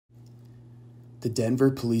The Denver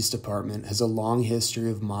Police Department has a long history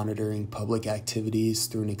of monitoring public activities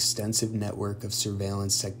through an extensive network of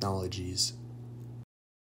surveillance technologies.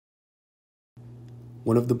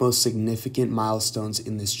 One of the most significant milestones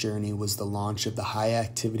in this journey was the launch of the High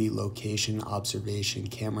Activity Location Observation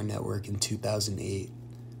Camera Network in 2008.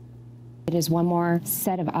 It is one more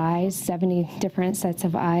set of eyes, 70 different sets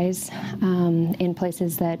of eyes in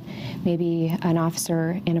places that maybe an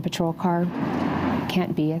officer in a patrol car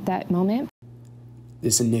can't be at that moment.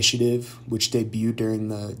 This initiative, which debuted during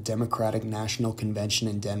the Democratic National Convention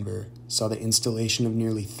in Denver, saw the installation of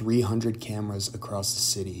nearly 300 cameras across the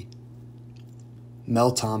city. Mel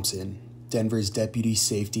Thompson, Denver's deputy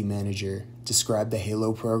safety manager, described the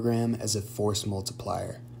HALO program as a force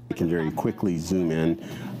multiplier. We can very quickly zoom in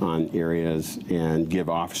on areas and give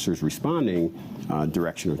officers responding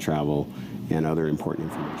direction of travel and other important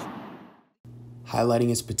information,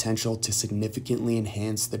 highlighting its potential to significantly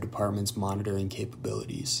enhance the department's monitoring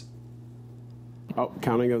capabilities. Oh,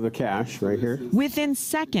 counting of the cash right here. Within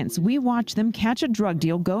seconds, we watch them catch a drug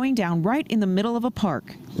deal going down right in the middle of a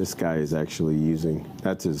park. This guy is actually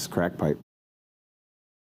that's his crack pipe.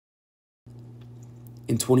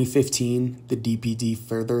 In 2015, the DPD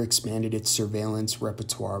further expanded its surveillance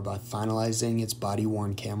repertoire by finalizing its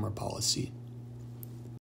body-worn camera policy.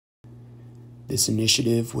 This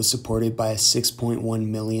initiative was supported by a $6.1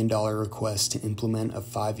 million request to implement a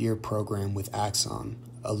 5-year program with Axon,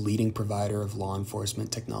 a leading provider of law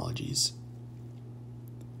enforcement technologies.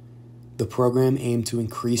 The program aimed to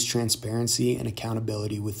increase transparency and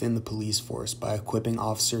accountability within the police force by equipping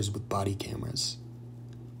officers with body cameras.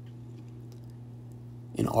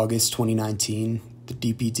 In August 2019, the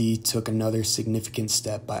DPD took another significant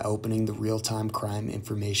step by opening the Real-Time Crime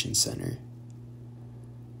Information Center.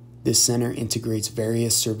 This center integrates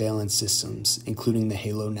various surveillance systems, including the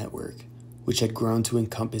HALO network, which had grown to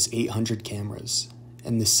encompass 800 cameras,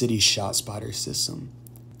 and the city's ShotSpotter system,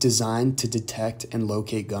 designed to detect and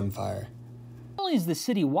locate gunfire. Not only is the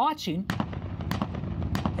city watching,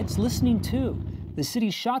 it's listening too. The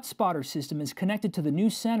city's ShotSpotter system is connected to the new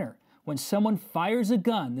center. When someone fires a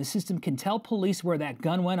gun, the system can tell police where that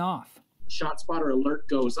gun went off. ShotSpotter alert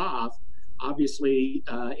goes off. Obviously,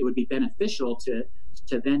 it would be beneficial to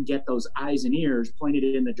then get those eyes and ears pointed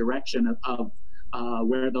in the direction of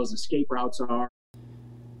where those escape routes are.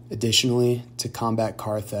 Additionally, to combat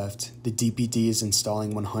car theft, the DPD is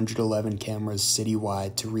installing 111 cameras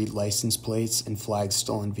citywide to read license plates and flag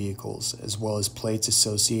stolen vehicles, as well as plates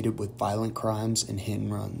associated with violent crimes and hit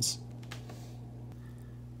and runs.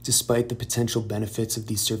 Despite the potential benefits of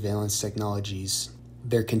these surveillance technologies,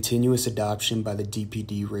 their continuous adoption by the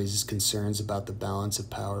DPD raises concerns about the balance of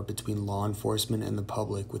power between law enforcement and the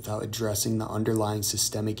public without addressing the underlying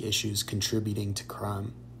systemic issues contributing to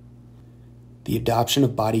crime. The adoption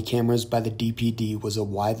of body cameras by the DPD was a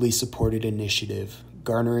widely supported initiative,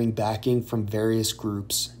 garnering backing from various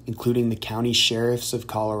groups, including the County Sheriffs of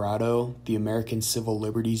Colorado, the American Civil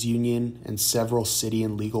Liberties Union, and several city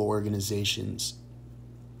and legal organizations.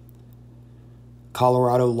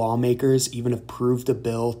 Colorado lawmakers even approved a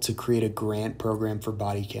bill to create a grant program for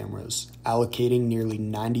body cameras, allocating nearly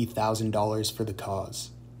 $90,000 for the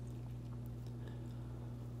cause.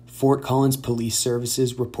 Fort Collins Police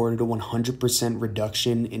Services reported a 100%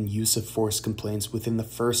 reduction in use of force complaints within the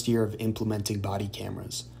first year of implementing body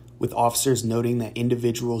cameras, with officers noting that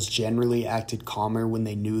individuals generally acted calmer when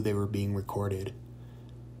they knew they were being recorded.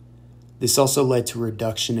 This also led to a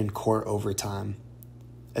reduction in court overtime,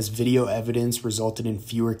 as video evidence resulted in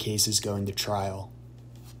fewer cases going to trial.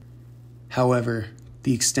 However,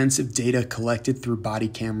 the extensive data collected through body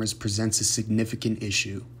cameras presents a significant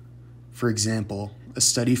issue. For example, a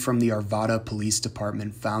study from the Arvada Police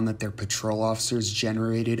Department found that their patrol officers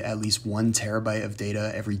generated at least 1 terabyte of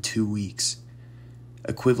data every 2 weeks,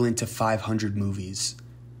 equivalent to 500 movies.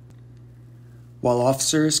 While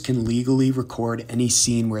officers can legally record any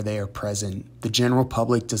scene where they are present, the general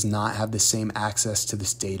public does not have the same access to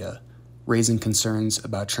this data, raising concerns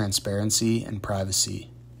about transparency and privacy.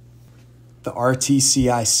 The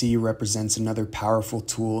RTCIC represents another powerful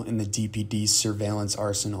tool in the DPD's surveillance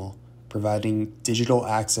arsenal, providing digital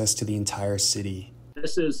access to the entire city.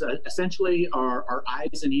 This is essentially our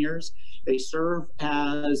eyes and ears. They serve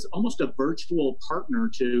as almost a virtual partner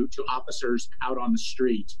to officers out on the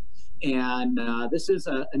street. And this is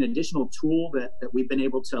an additional tool that we've been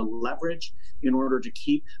able to leverage in order to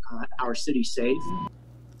keep our city safe.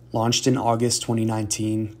 Launched in August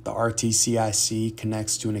 2019, the RTCIC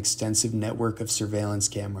connects to an extensive network of surveillance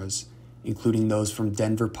cameras, including those from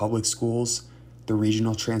Denver Public Schools, the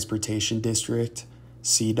Regional Transportation District,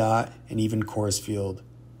 CDOT, and even Coors Field.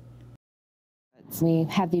 We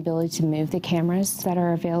have the ability to move the cameras that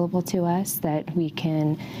are available to us that we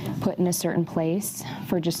can put in a certain place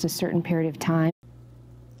for just a certain period of time.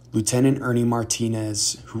 Lieutenant Ernie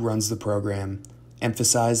Martinez, who runs the program,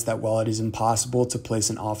 emphasized that while it is impossible to place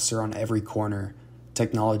an officer on every corner,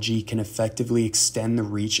 technology can effectively extend the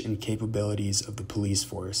reach and capabilities of the police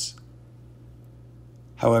force.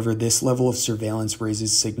 However, this level of surveillance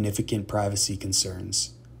raises significant privacy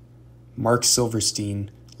concerns. Mark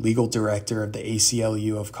Silverstein, legal director of the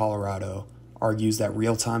ACLU of Colorado, argues that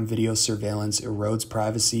real-time video surveillance erodes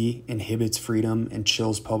privacy, inhibits freedom, and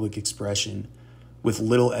chills public expression, with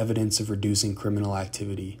little evidence of reducing criminal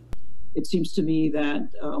activity. It seems to me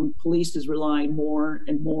that police is relying more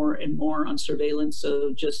and more and more on surveillance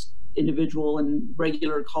of just individual and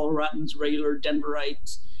regular Coloradans, regular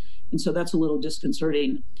Denverites. And so that's a little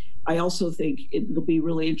disconcerting. I also think it'll be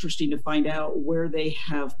really interesting to find out where they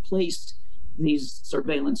have placed these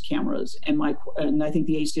surveillance cameras. And I think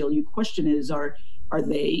the ACLU question is, are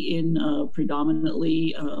they in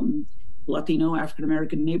predominantly Latino,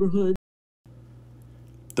 African-American neighborhoods?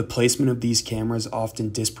 The placement of these cameras often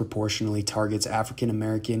disproportionately targets African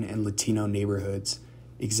American and Latino neighborhoods,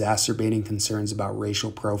 exacerbating concerns about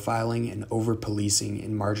racial profiling and over-policing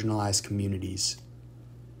in marginalized communities.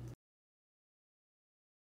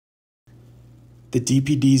 The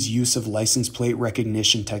DPD's use of license plate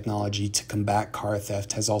recognition technology to combat car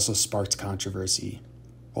theft has also sparked controversy.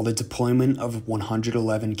 While the deployment of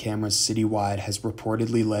 111 cameras citywide has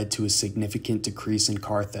reportedly led to a significant decrease in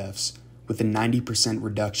car thefts, with a 90%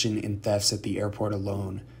 reduction in thefts at the airport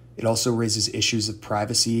alone, it also raises issues of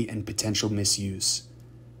privacy and potential misuse.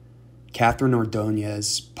 Catherine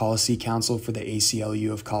Ordonez, Policy Counsel for the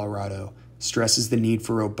ACLU of Colorado, stresses the need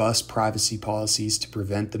for robust privacy policies to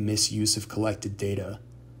prevent the misuse of collected data.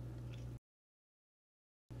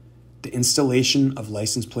 The installation of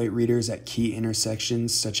license plate readers at key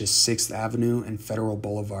intersections such as 6th Avenue and Federal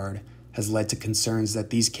Boulevard has led to concerns that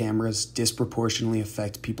these cameras disproportionately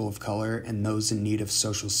affect people of color and those in need of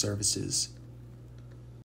social services.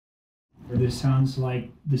 This sounds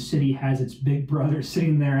like the city has its big brother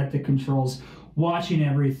sitting there at the controls watching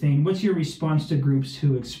everything. What's your response to groups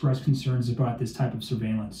who express concerns about this type of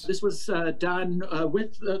surveillance? This was done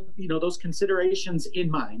with those considerations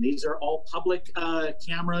in mind. These are all public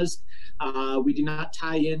cameras. We do not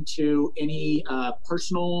tie into any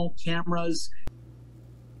personal cameras.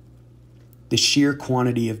 The sheer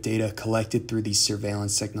quantity of data collected through these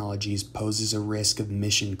surveillance technologies poses a risk of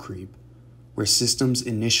mission creep, where systems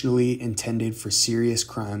initially intended for serious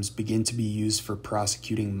crimes begin to be used for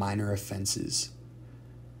prosecuting minor offenses.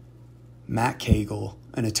 Matt Cagle,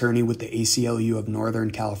 an attorney with the ACLU of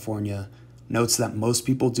Northern California, notes that most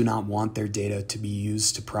people do not want their data to be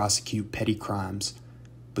used to prosecute petty crimes,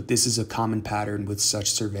 but this is a common pattern with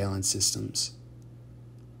such surveillance systems.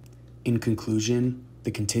 In conclusion, the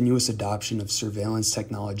continuous adoption of surveillance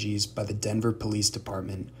technologies by the Denver Police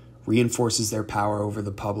Department reinforces their power over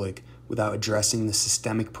the public without addressing the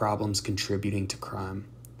systemic problems contributing to crime.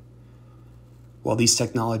 While these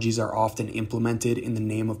technologies are often implemented in the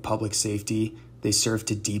name of public safety, they serve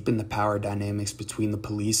to deepen the power dynamics between the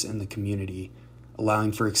police and the community,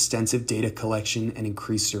 allowing for extensive data collection and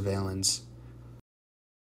increased surveillance.